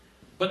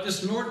But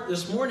this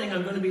morning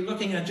I'm going to be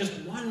looking at just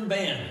one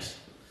band,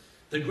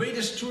 the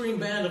greatest touring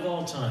band of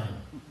all time,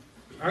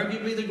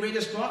 arguably the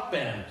greatest rock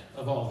band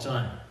of all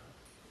time.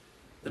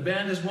 The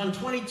band has won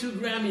 22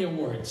 Grammy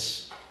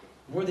Awards,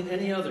 more than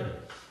any other.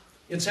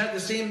 It's had the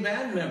same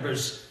band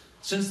members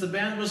since the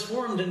band was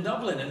formed in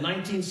Dublin in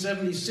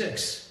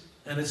 1976,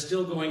 and it's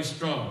still going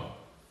strong.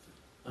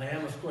 I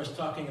am, of course,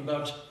 talking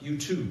about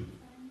U2.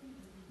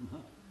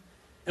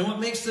 And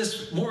what makes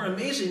this more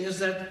amazing is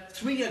that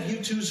 3 of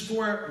U2's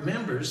 4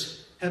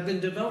 members have been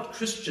devout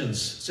Christians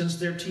since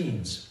their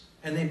teens,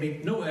 and they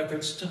make no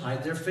efforts to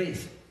hide their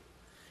faith.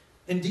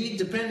 Indeed,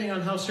 depending on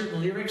how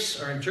certain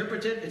lyrics are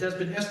interpreted, it has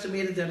been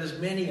estimated that as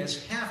many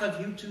as half of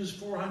U2's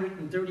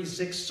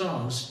 436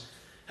 songs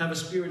have a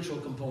spiritual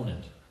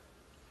component,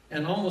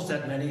 and almost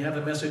that many have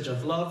a message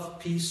of love,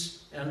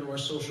 peace, and or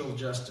social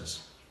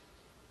justice.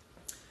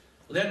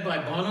 Led by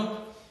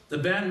Bono, the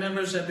band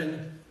members have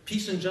been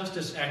peace and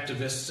justice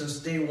activists since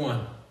day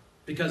one,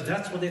 because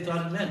that's what they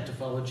thought it meant to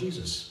follow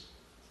Jesus.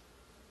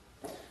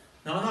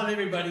 Now, not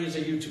everybody is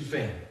a U2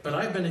 fan, but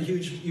I've been a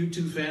huge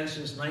U2 fan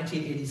since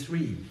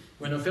 1983,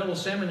 when a fellow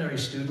seminary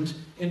student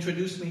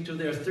introduced me to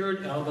their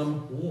 3rd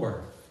album,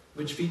 War,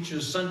 which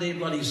features Sunday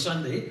Bloody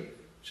Sunday,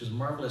 which is a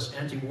marvelous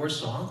anti-war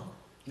song,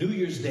 New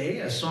Year's Day,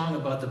 a song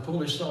about the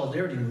Polish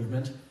Solidarity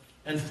Movement,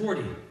 and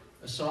 40,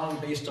 a song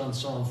based on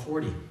Psalm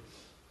 40.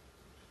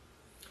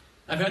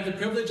 I've had the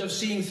privilege of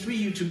seeing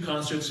 3 U2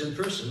 concerts in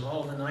person,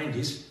 all in the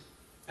 90s,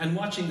 and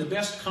watching the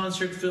best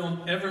concert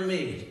film ever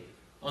made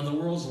on the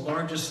world's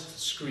largest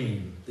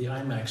screen, the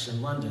IMAX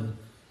in London,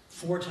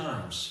 4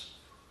 times.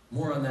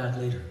 More on that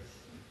later.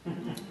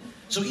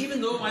 So even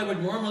though I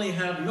would normally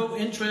have no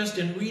interest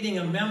in reading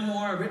a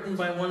memoir written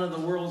by one of the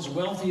world's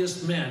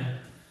wealthiest men,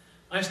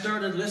 I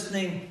started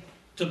listening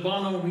to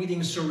Bono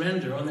reading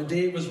Surrender on the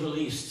day it was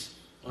released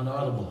on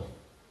Audible.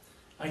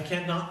 I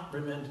cannot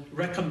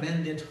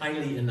recommend it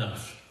highly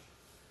enough,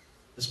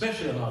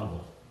 especially on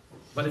Audible.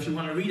 But if you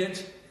want to read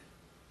it,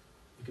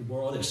 you can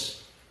borrow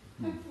this.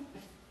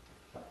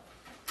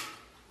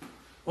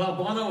 While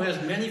Bono has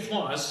many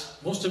flaws,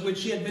 most of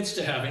which he admits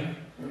to having,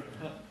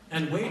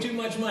 and way too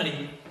much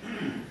money,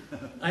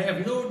 I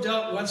have no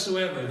doubt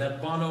whatsoever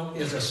that Bono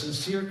is a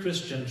sincere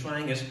Christian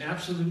trying his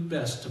absolute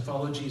best to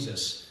follow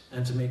Jesus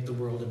and to make the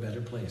world a better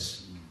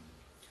place.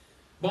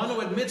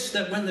 Bono admits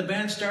that when the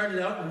band started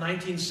out in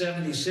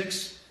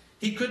 1976,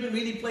 he couldn't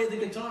really play the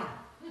guitar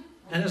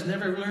and has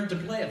never learned to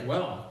play it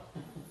well.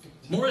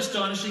 More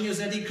astonishing is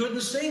that he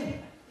couldn't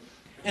sing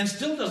and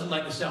still doesn't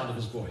like the sound of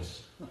his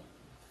voice.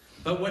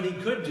 But what he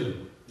could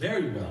do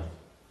very well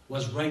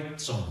was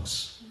write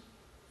songs.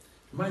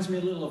 Reminds me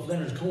a little of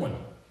Leonard Cohen,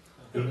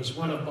 who was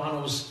one of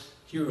Bono's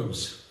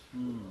heroes.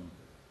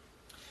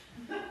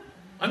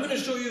 I'm going to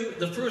show you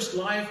the first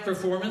live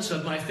performance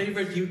of my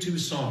favorite U2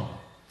 song.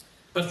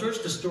 But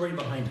first, the story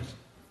behind it.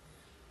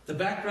 The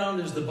background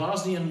is the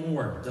Bosnian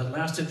War that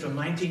lasted from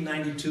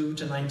 1992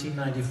 to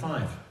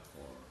 1995,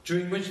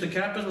 during which the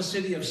capital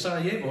city of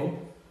Sarajevo,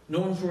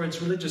 known for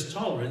its religious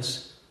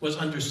tolerance, was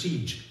under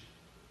siege.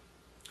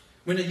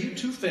 When a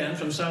U2 fan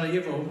from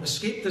Sarajevo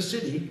escaped the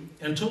city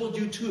and told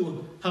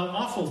U2 how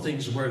awful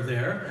things were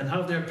there and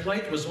how their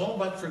plight was all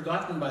but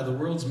forgotten by the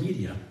world's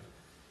media,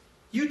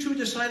 U2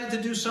 decided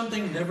to do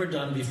something never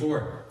done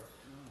before,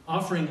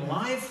 offering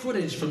live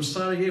footage from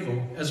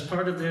Sarajevo as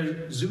part of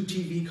their Zoo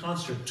TV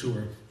concert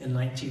tour in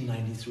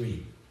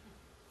 1993.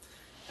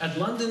 At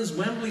London's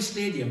Wembley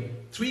Stadium,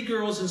 3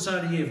 girls in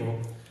Sarajevo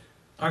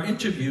are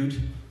interviewed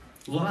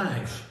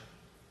live,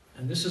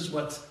 and this is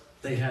what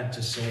they had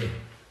to say.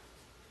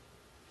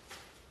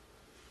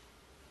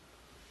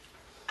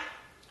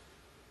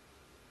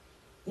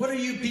 What are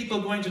you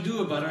people going to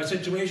do about our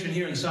situation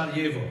here in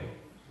Sarajevo?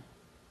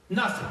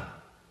 Nothing.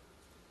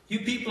 You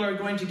people are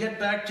going to get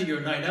back to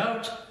your night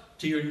out,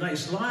 to your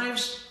nice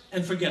lives,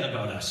 and forget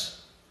about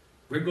us.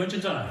 We're going to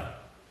die.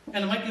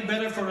 And it might be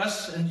better for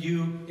us and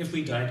you if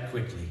we died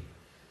quickly.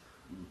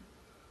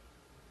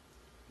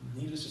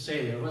 Needless to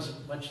say, there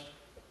wasn't much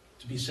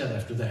to be said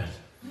after that.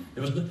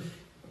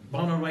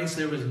 Bono writes,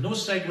 there was no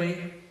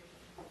segue,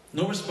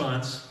 no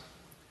response.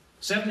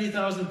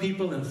 70,000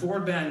 people and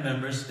 4 band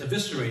members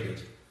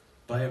eviscerated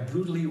by a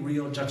brutally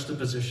real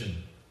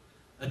juxtaposition.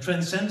 A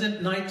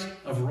transcendent night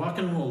of rock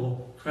and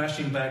roll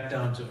crashing back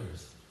down to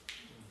earth.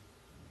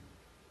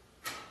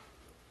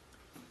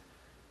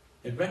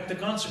 It wrecked the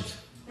concert,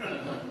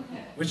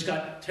 which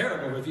got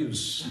terrible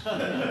reviews.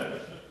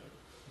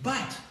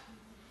 But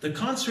the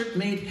concert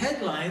made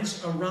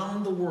headlines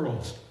around the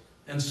world,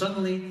 and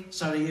suddenly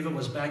Sarajevo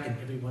was back in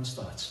everyone's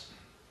thoughts.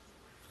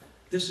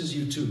 This is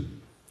U2,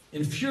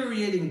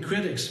 infuriating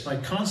critics by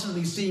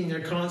constantly seeing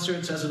their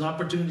concerts as an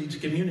opportunity to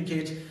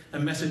communicate a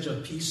message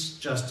of peace,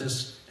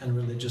 justice, and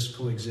religious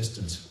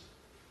coexistence.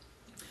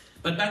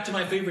 But back to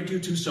my favorite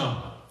U2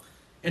 song.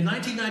 In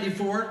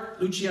 1994,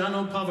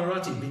 Luciano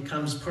Pavarotti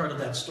becomes part of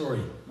that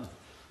story.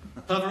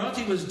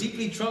 Pavarotti was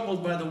deeply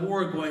troubled by the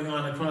war going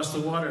on across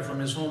the water from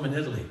his home in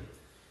Italy.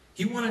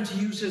 He wanted to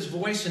use his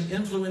voice and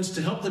influence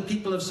to help the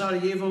people of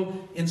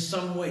Sarajevo in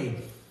some way.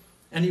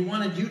 and he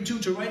wanted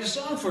U2 to write a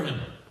song for him,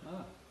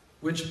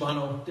 which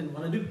Bono didn't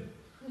want to do.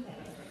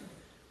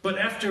 But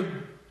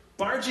after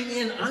barging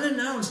in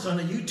unannounced on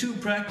a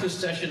U2 practice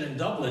session in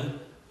Dublin,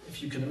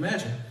 if you can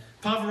imagine,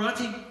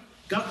 Pavarotti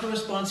got the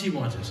response he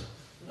wanted.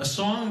 A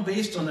song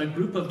based on a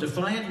group of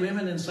defiant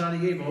women in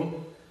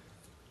Sarajevo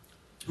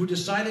who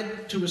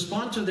decided to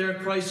respond to their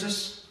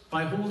crisis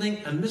by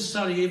holding a Miss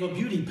Sarajevo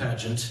beauty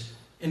pageant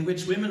in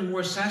which women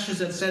wore sashes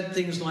that said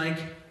things like,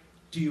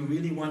 "Do you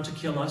really want to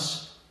kill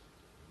us?"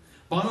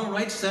 Bono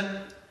writes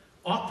that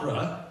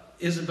opera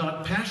is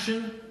about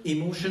passion,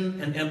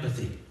 emotion, and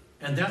empathy.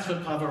 And that's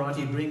what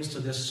Pavarotti brings to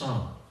this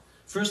song.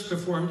 First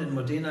performed in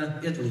Modena,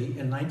 Italy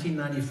in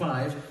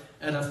 1995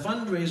 at a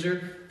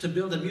fundraiser to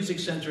build a music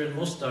center in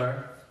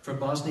Mostar for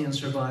Bosnian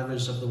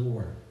survivors of the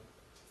war.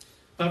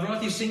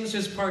 Pavarotti sings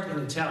his part in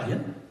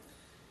Italian,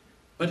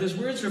 but his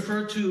words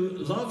refer to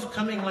love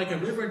coming like a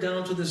river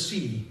down to the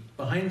sea,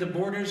 behind the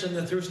borders and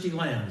the thirsty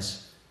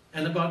lands,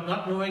 and about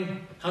not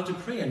knowing how to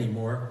pray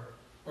anymore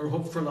or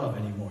hope for love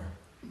anymore.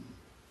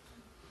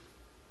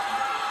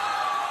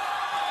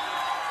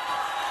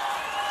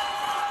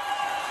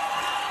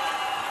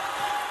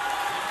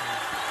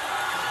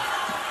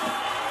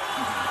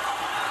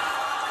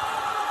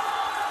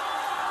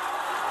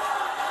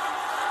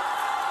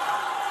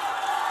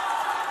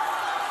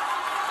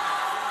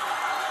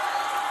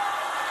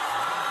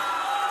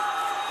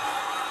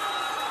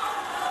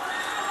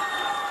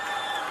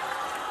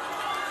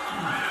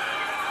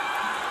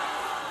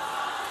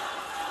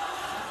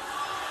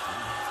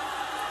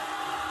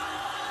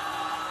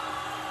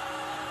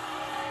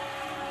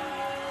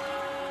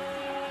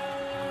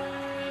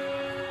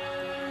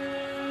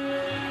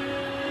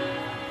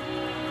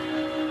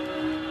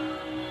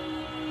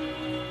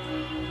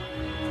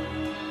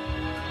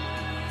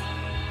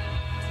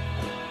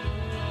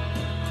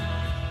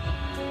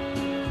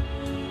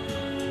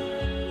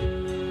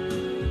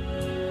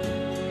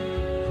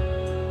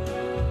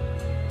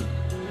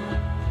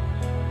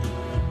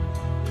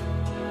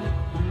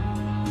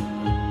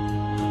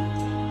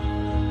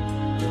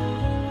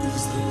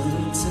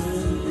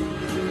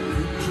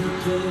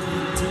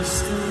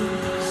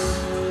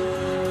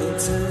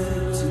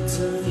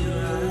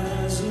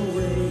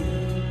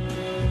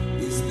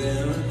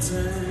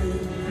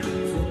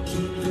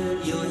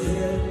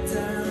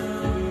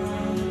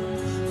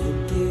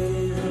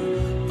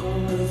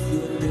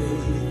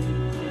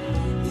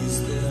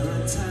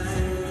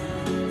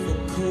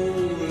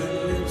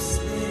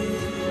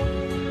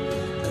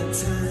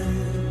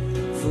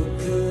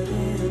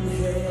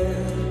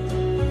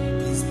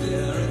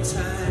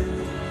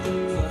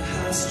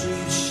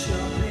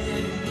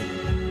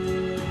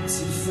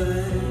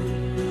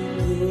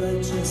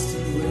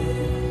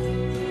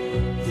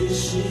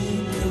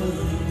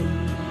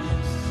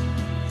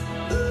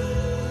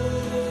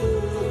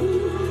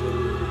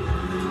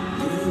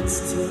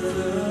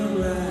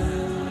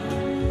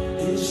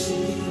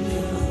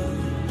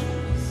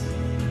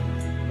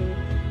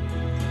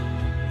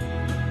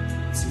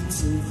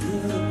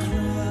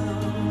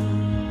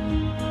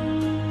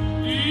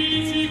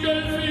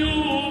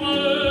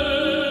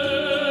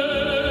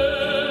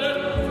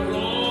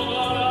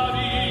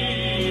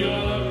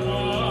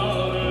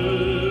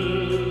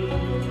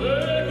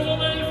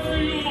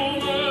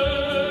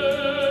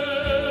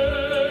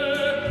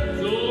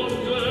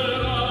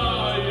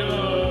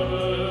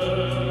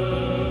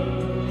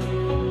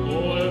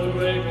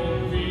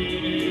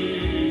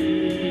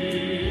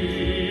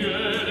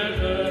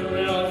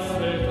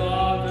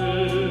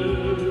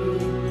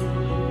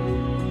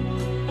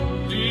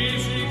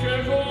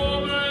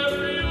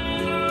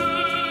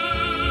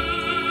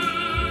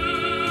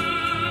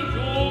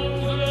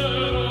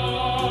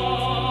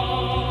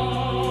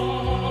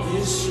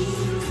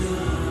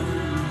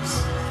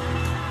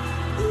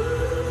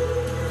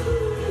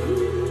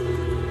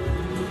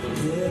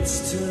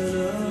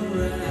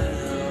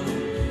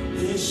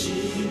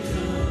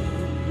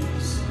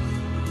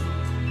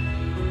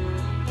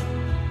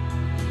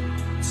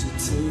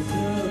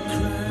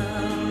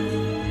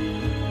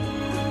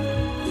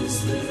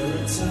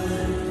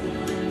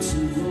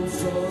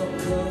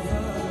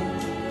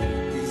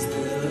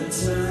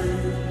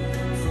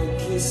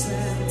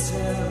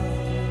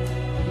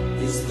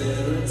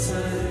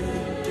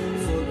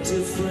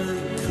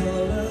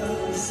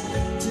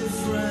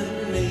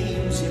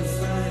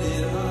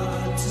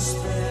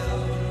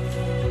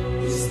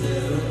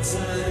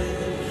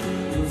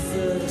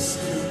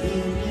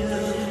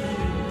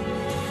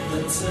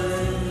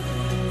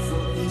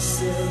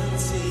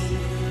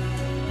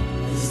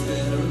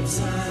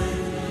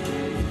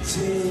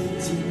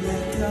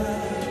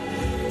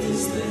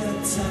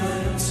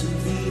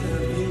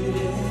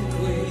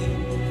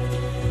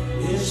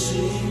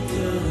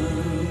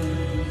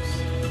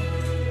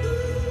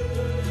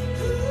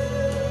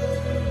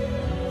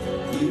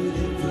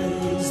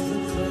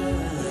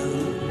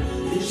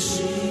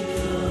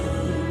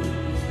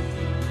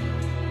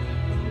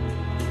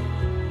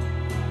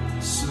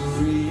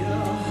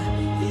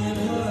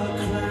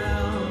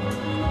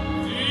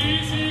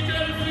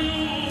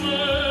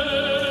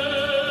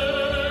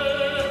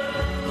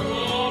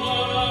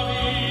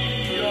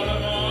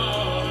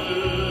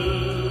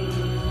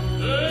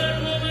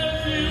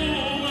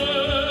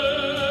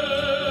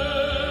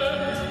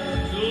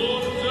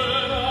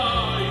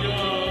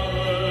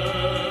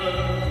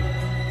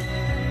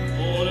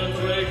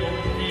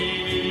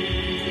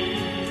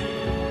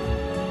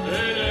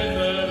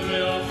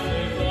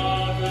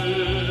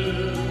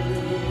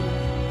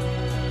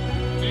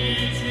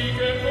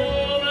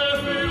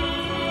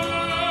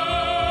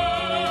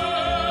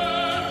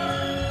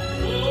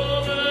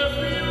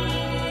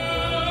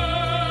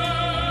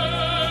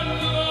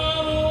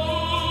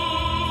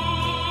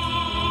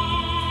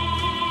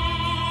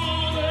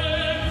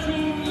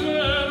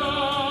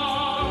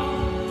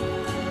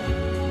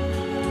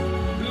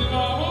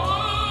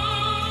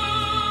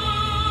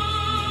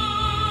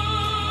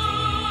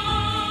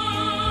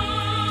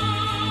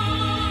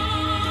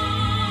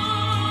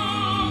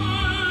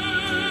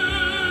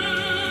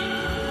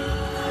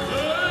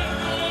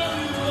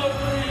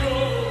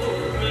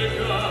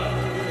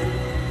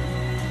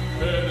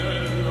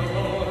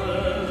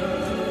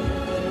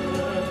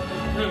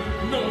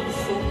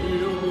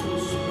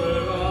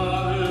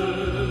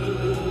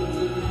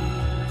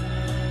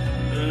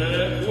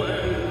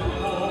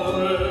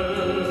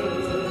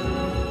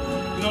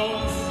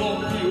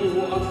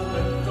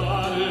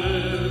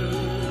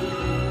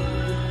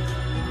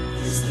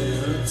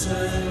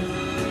 time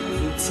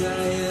for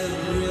tying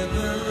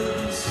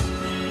ribbons,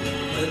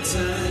 a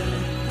time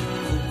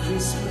for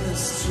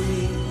Christmas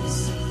trees.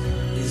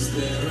 Is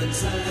there a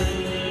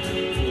time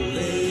for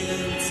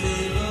laying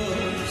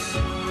tables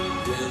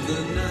when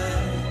the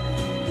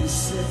night is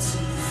set to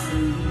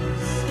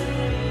freeze?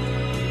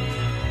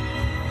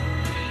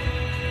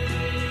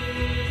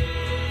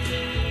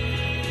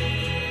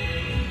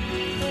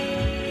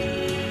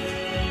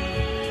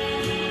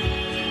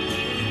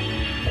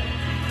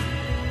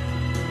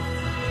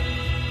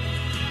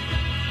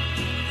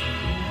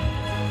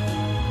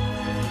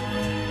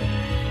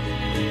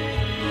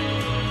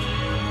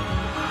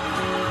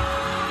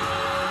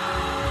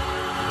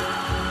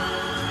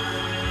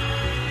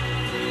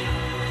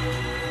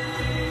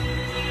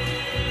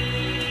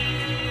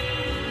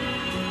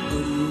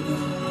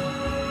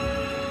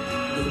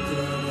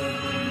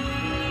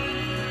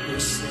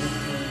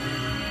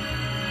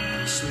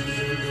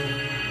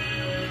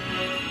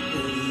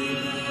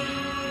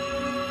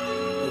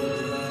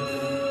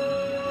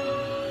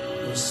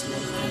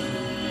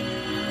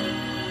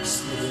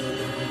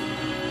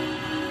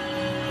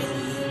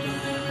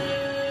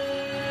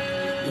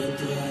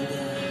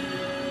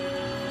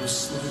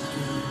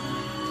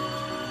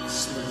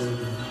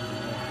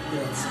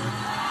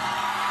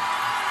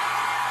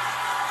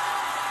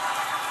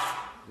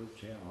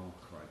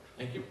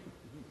 Thank you.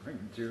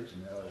 Cheers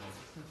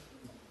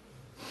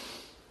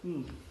now.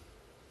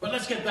 But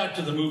let's get back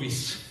to the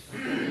movies.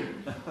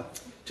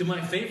 To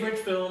my favorite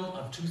film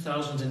of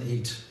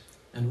 2008,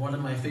 and one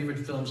of my favorite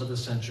films of the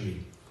century.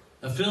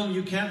 A film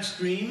you can't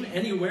stream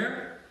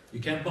anywhere.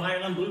 You can't buy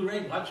it on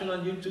Blu-ray, watch it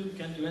on YouTube,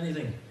 can't do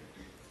anything.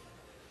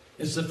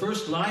 It's the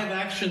first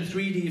live-action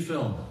 3D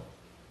film,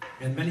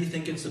 and many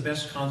think it's the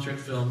best concert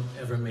film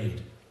ever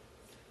made.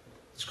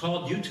 It's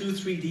called U2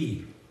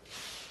 3D.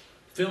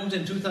 Filmed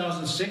in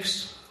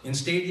 2006 in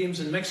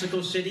stadiums in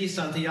Mexico City,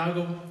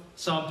 Santiago,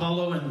 Sao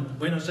Paulo, and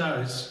Buenos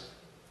Aires.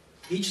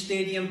 Each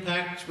stadium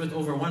packed with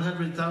over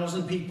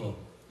 100,000 people,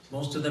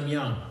 most of them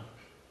young.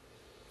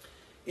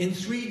 In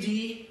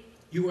 3D,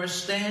 you are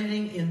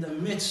standing in the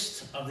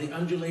midst of the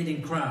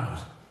undulating crowd.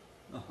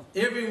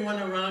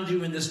 Everyone around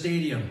you in the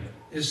stadium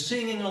is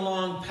singing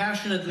along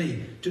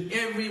passionately to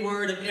every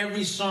word of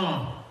every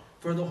song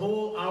for the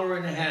whole hour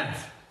and a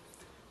half.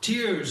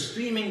 Tears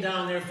streaming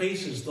down their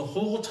faces the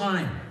whole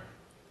time,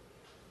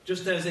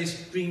 just as they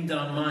streamed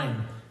down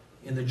mine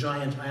in the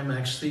giant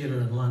IMAX theater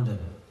in London.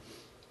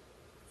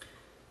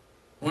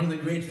 One of the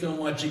great film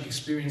watching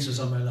experiences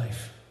of my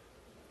life.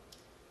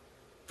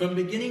 From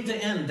beginning to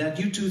end, that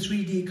U2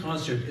 3D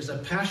concert is a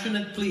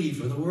passionate plea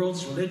for the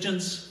world's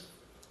religions,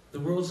 the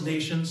world's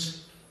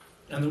nations,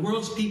 and the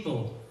world's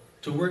people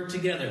to work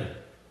together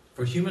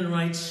for human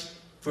rights,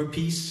 for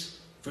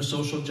peace, for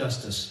social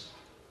justice.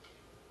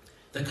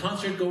 The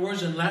concert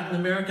goers in Latin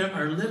America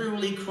are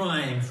literally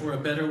crying for a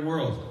better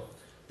world,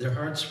 their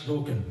hearts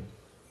broken.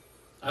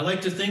 I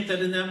like to think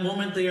that in that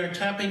moment they are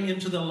tapping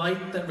into the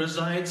light that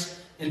resides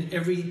in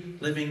every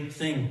living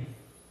thing,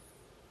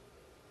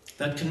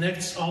 that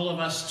connects all of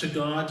us to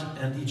God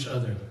and each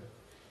other,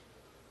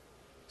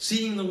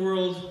 seeing the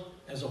world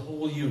as a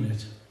whole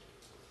unit.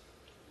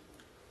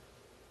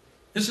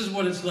 This is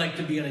what it's like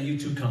to be at a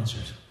U2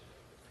 concert.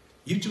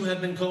 U2 have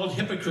been called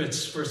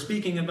hypocrites for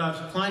speaking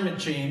about climate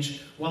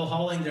change while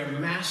hauling their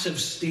massive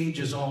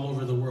stages all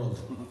over the world.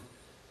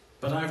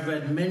 But I've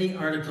read many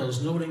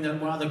articles noting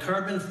that while the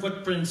carbon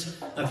footprints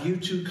of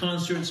U2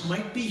 concerts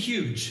might be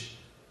huge,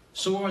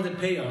 so are the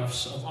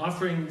payoffs of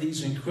offering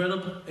these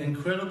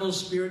incredible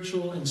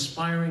spiritual,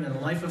 inspiring,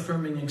 and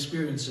life-affirming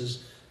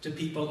experiences to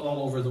people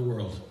all over the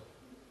world.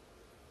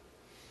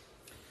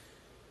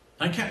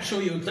 I can't show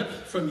you a clip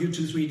from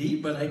U2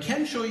 3D, but I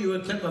can show you a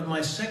clip of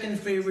my second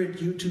favorite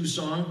U2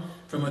 song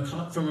from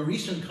a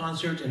recent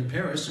concert in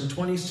Paris in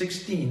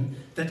 2016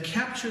 that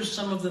captures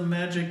some of the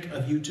magic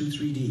of U2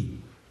 3D.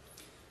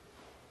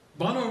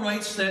 Bono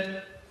writes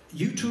that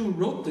U2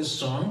 wrote this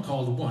song,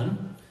 called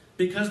One,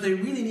 because they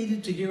really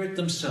needed to hear it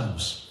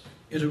themselves.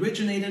 It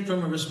originated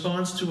from a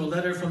response to a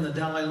letter from the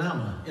Dalai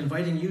Lama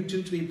inviting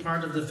U2 to be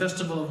part of the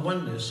Festival of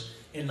Oneness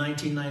in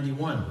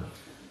 1991.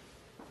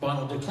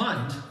 Bono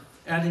declined,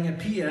 adding a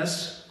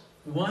P.S.,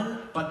 one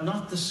but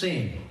not the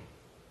same.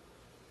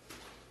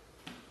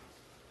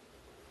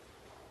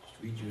 Just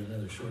read you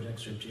another short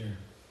excerpt here.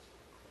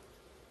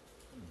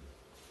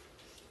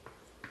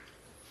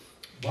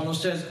 Bono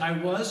says, I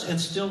was and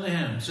still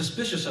am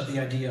suspicious of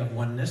the idea of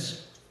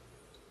oneness.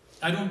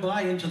 I don't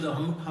buy into the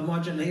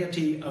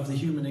homogeneity of the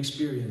human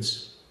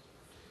experience.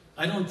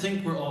 I don't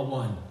think we're all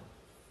one.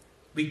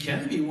 We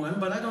can be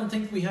one, but I don't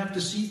think we have to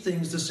see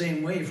things the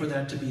same way for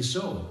that to be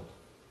so.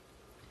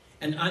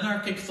 An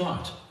anarchic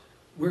thought.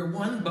 We're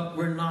one, but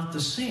we're not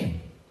the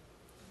same.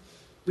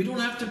 We don't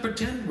have to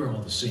pretend we're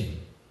all the same.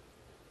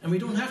 And we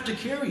don't have to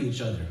carry each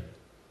other.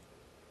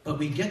 But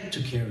we get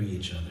to carry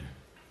each other.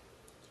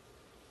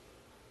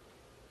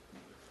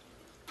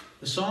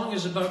 The song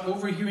is about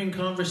overhearing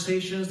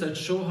conversations that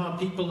show how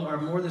people are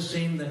more the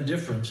same than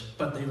different,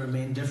 but they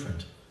remain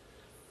different.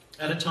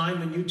 At a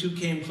time when U2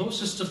 came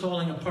closest to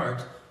falling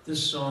apart,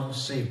 this song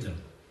saved them.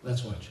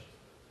 Let's watch.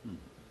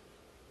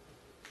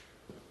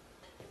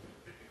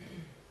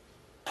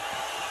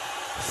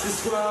 Ce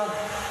soir,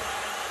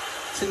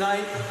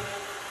 tonight,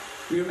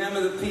 we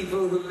remember the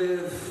people who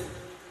live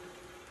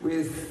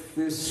with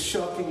this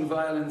shocking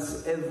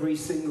violence every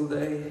single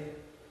day.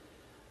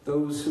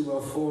 Those who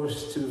are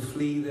forced to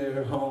flee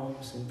their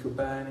homes in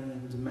Kobani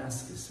and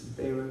Damascus and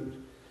Beirut.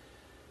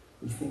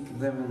 We think of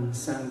them in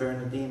San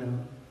Bernardino.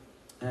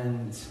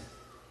 And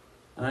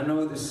I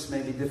know this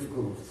may be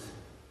difficult.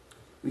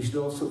 We should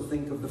also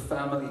think of the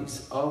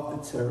families of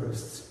the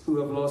terrorists who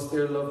have lost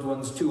their loved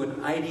ones to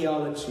an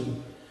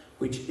ideology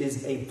which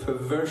is a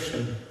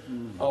perversion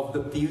of the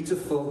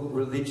beautiful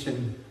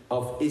religion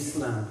of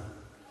Islam.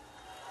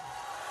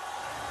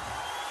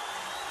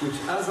 Which,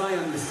 as I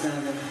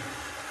understand it,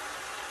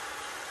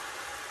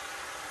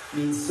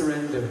 means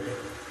surrender.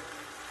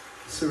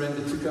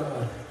 Surrender to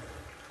God.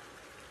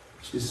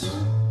 Which is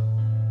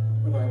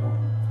what I want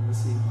from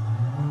this evening.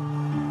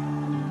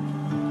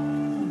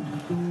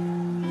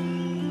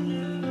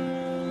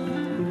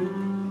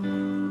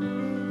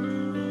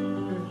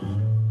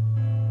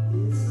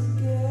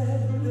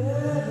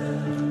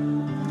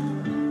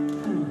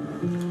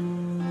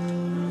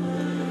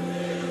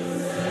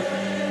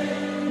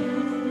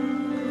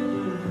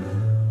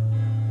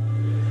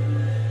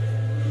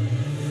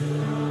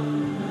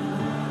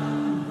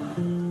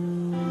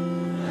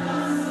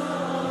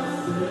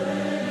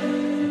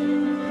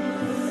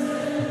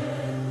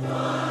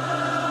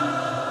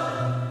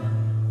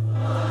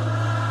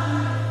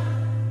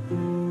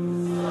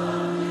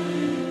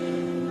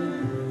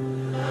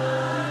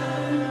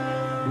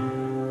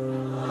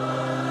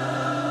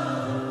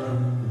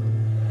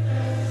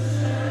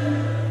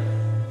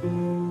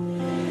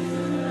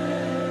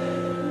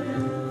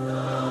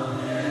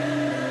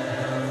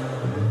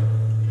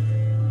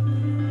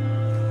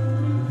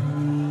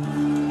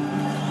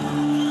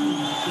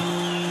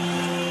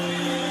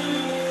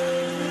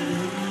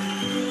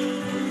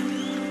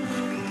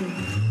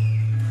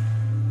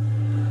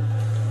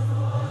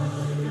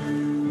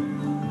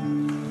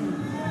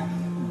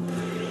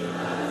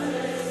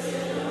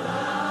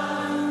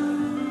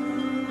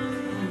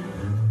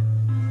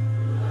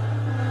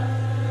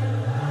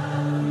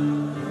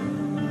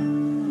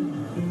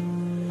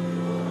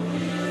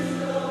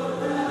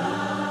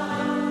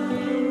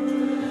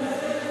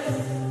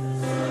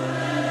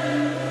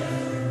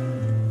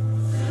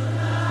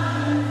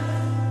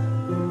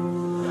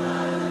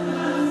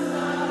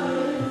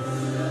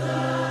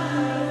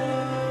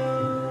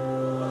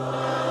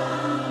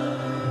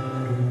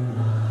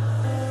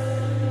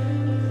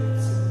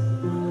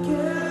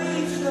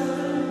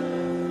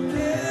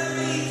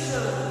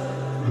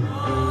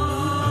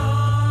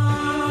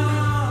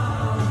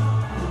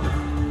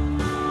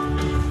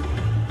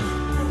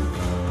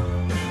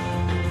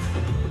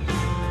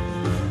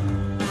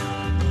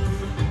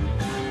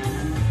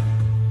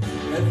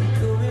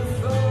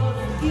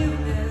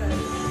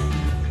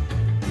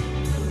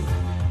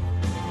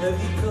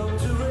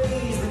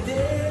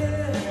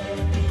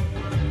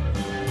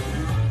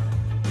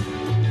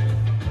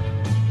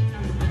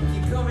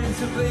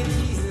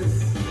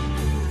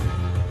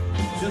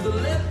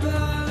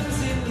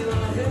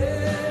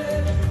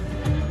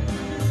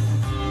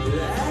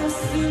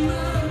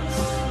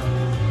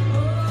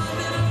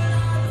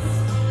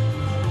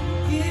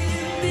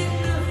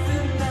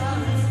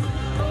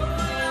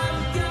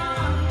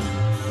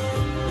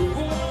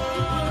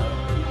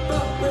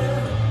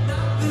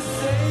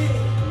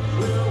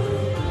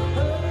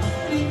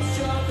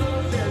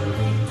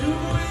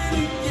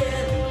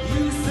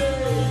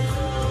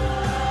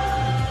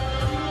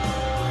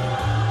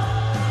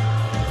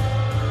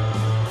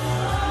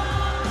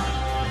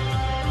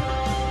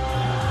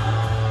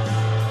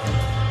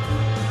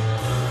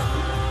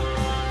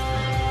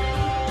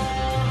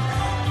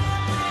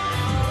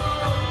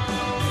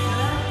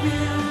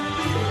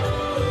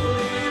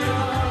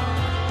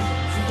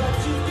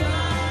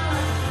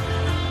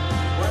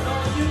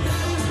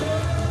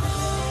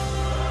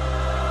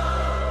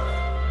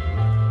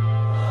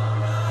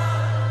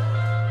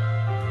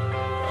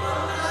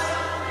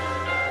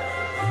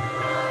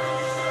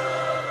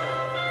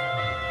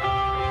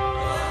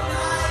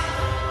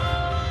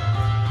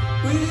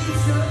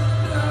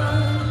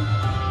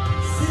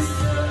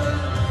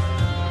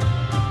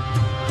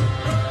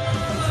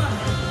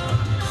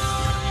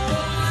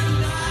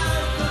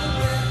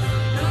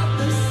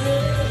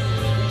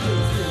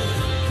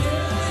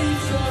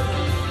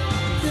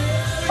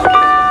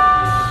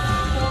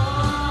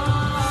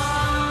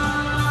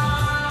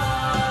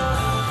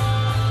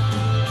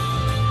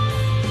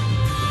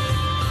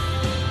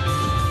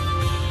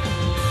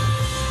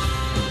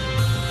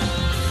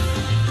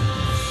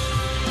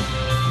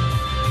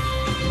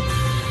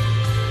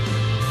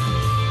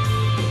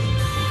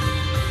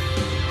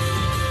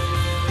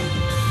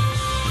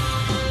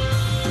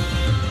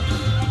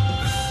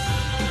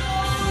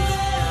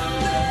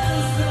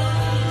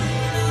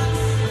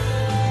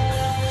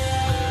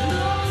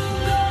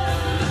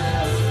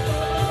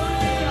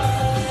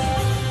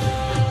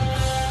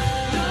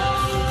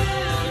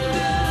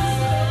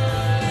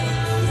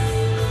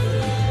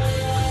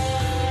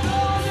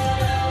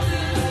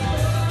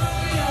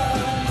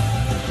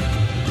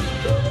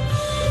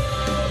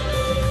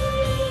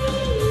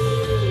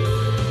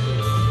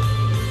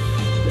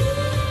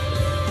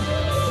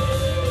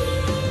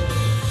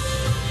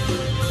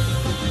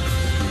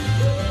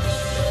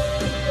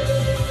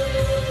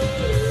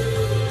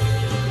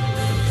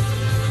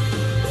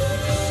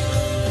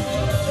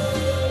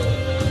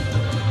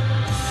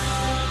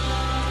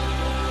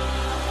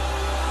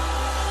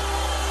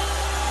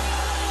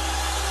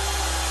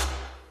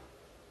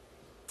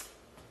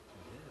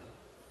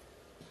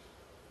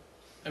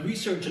 A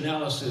research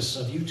analysis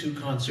of U2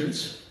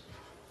 concerts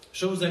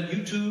shows that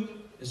U2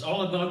 is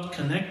all about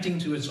connecting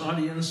to its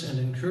audience and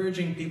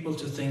encouraging people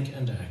to think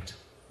and act.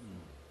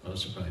 What a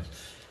surprise.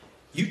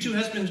 U2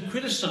 has been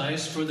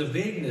criticized for the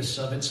vagueness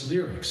of its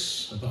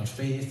lyrics about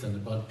faith and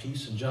about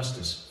peace and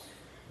justice.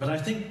 But I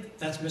think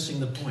that's missing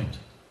the point.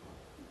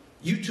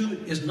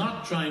 U2 is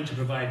not trying to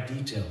provide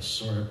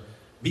details or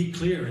be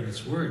clear in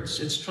its words.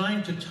 It's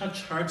trying to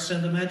touch hearts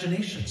and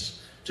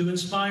imaginations, to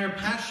inspire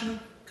passion,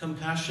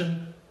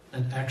 compassion,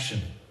 and action.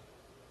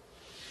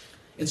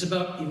 It's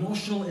about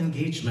emotional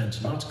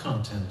engagement, not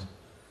content.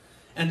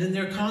 And in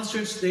their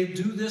concerts, they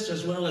do this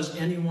as well as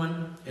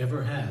anyone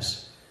ever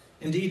has.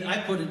 Indeed,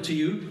 I put it to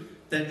you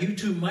that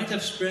U2 might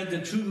have spread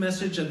the true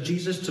message of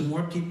Jesus to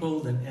more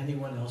people than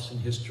anyone else in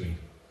history.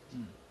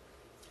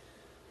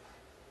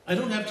 I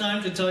don't have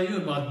time to tell you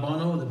about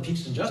Bono, the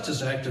peace and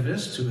justice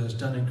activist who has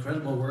done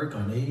incredible work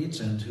on AIDS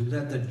and who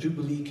led the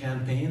Jubilee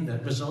campaign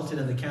that resulted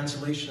in the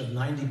cancellation of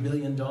 $90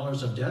 billion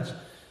of debt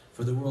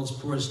for the world's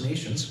poorest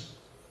nations,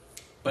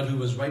 but who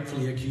was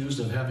rightfully accused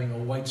of having a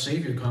white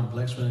savior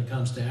complex when it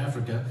comes to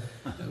Africa,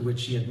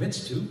 which he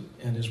admits to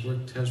and has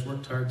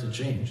worked hard to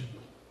change.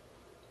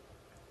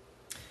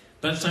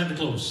 But it's time to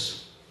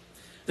close.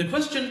 The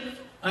question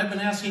I've been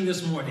asking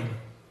this morning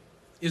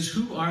is,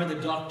 who are the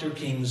Dr.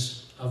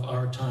 Kings of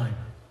our time?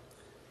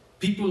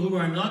 People who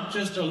are not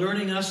just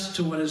alerting us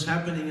to what is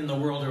happening in the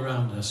world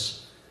around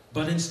us,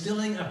 but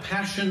instilling a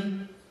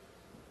passion,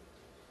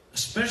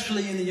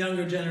 especially in the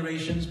younger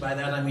generations, by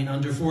that I mean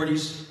under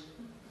 40s,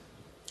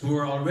 who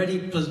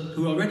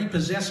already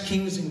possess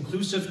King's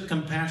inclusive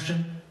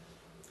compassion,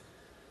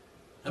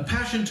 a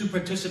passion to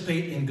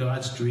participate in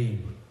God's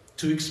dream,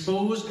 to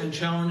expose and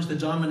challenge the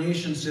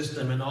domination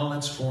system in all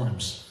its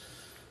forms,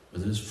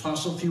 whether it's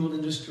fossil fuel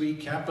industry,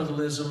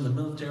 capitalism, the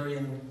military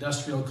and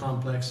industrial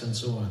complex, and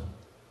so on.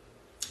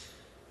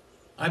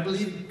 I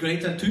believe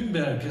Greta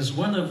Thunberg is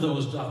one of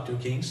those Dr.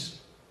 Kings.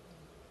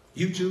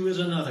 U2 is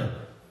another.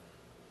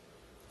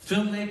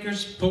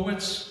 Filmmakers,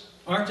 poets,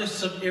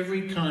 artists of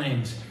every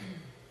kind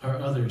are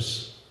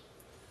others.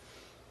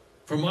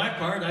 For my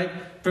part, I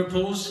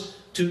propose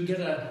to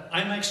get an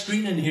IMAX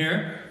screen in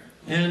here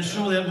and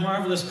show that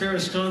marvelous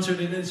Paris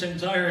concert in its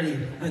entirety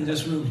in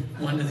this room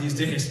one of these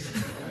days.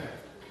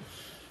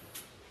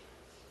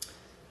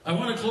 I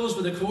want to close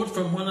with a quote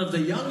from one of the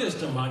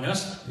youngest among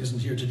us, who isn't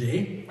here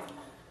today,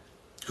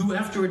 who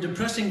after a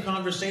depressing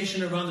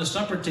conversation around the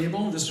supper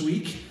table this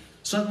week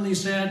suddenly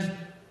said,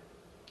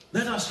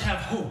 "Let us have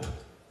hope.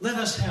 Let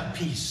us have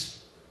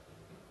peace."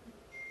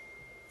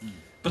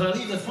 But I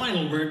leave the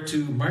final word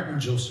to Martin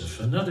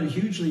Joseph, another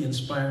hugely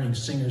inspiring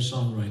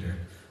singer-songwriter,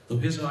 though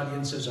his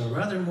audiences are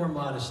rather more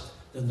modest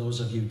than those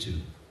of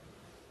U2.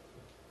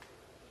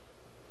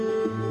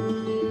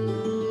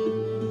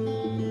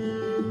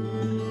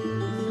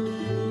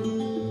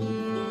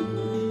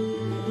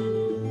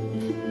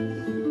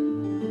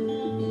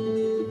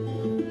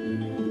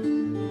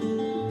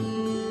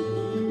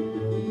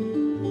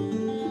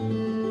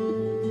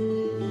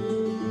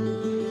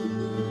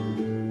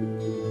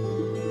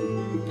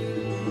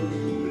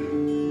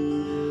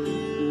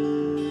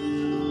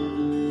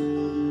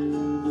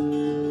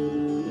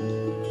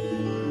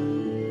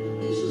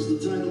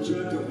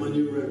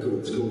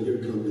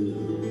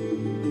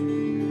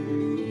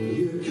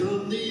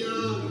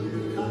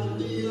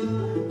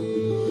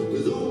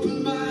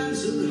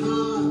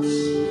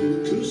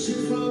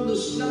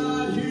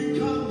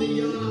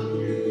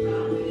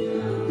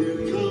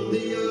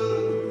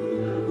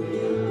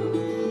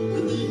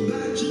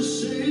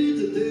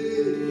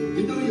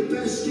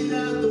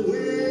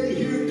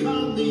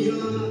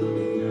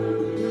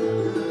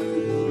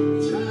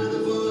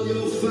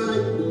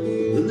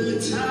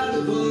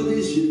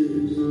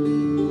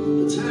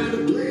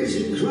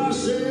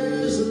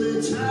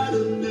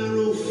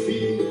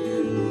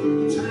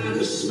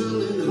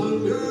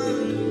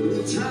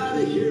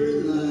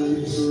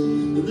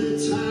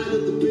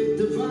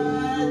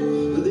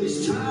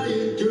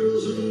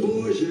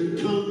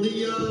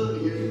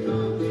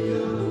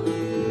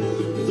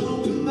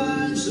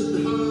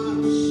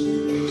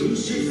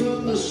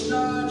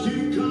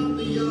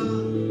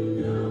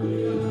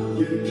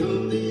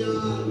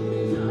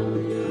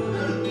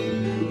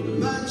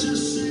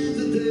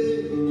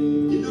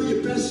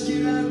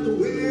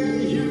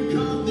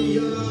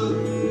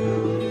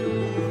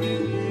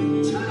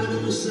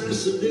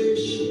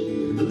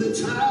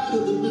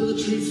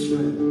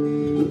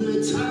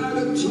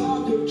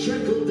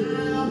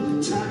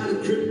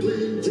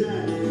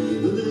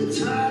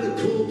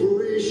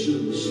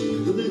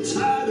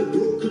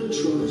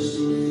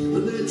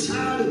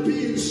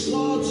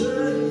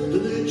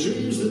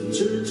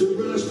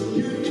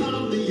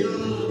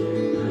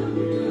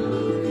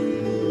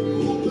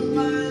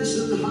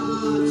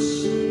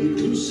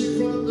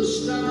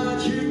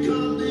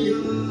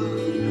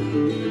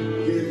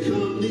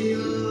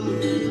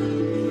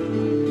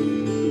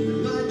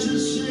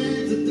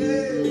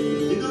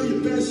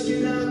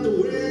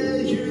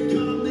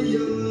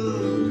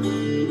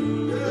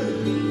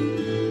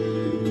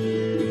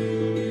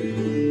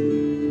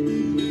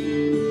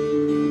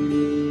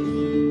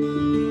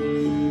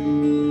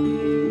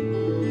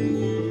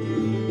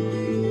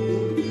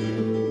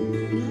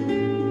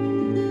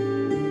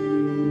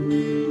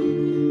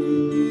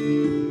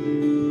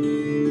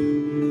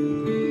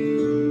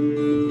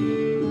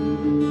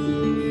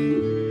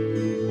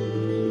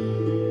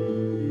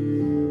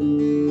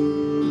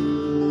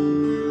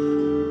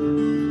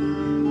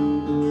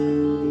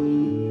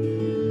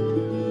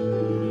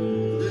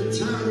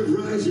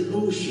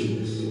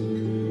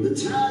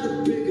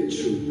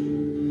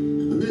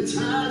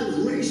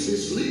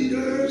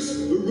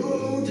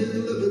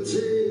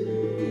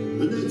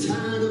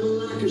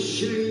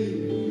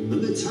 shame,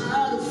 and they're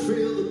tired of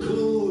feel the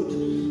cord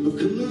of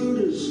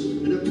colluders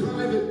in a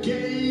private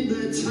game.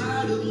 They're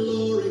tired of the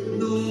law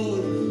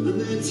ignored,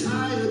 and they're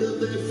tired of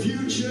their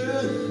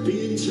future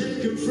being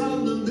taken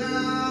from them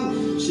now.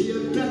 So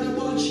you better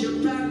watch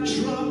your back,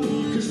 Trump,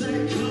 cause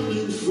they're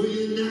coming for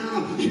you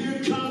now.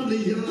 Here come the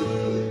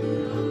young,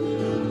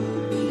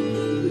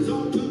 with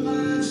open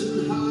minds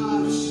and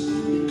hearts,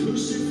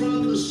 inclusive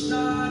from the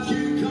start.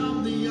 Here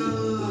come the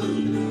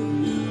young,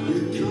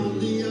 here come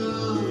the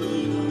young.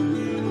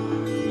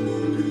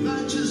 You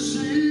might just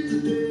save the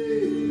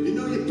day, you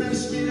know you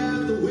best get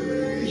out of the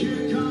way.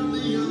 Here come the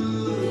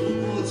young,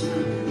 one more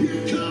time.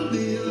 Here come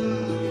the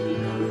young,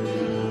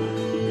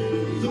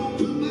 with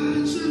open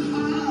minds and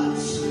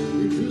hearts,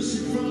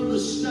 inclusive from the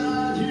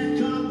start. Here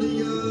come the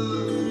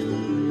young,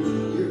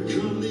 here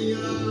come the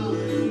young.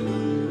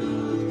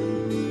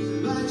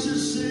 You might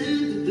just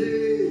save the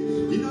day,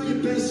 you know you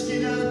best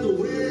get out of the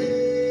way.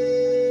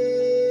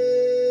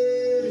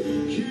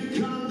 Here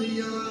come the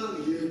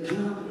young, here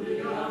come the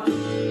young.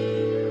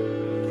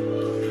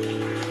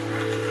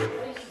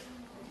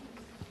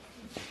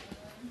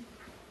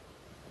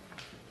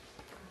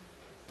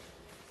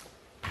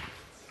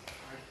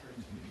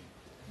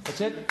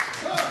 That's it?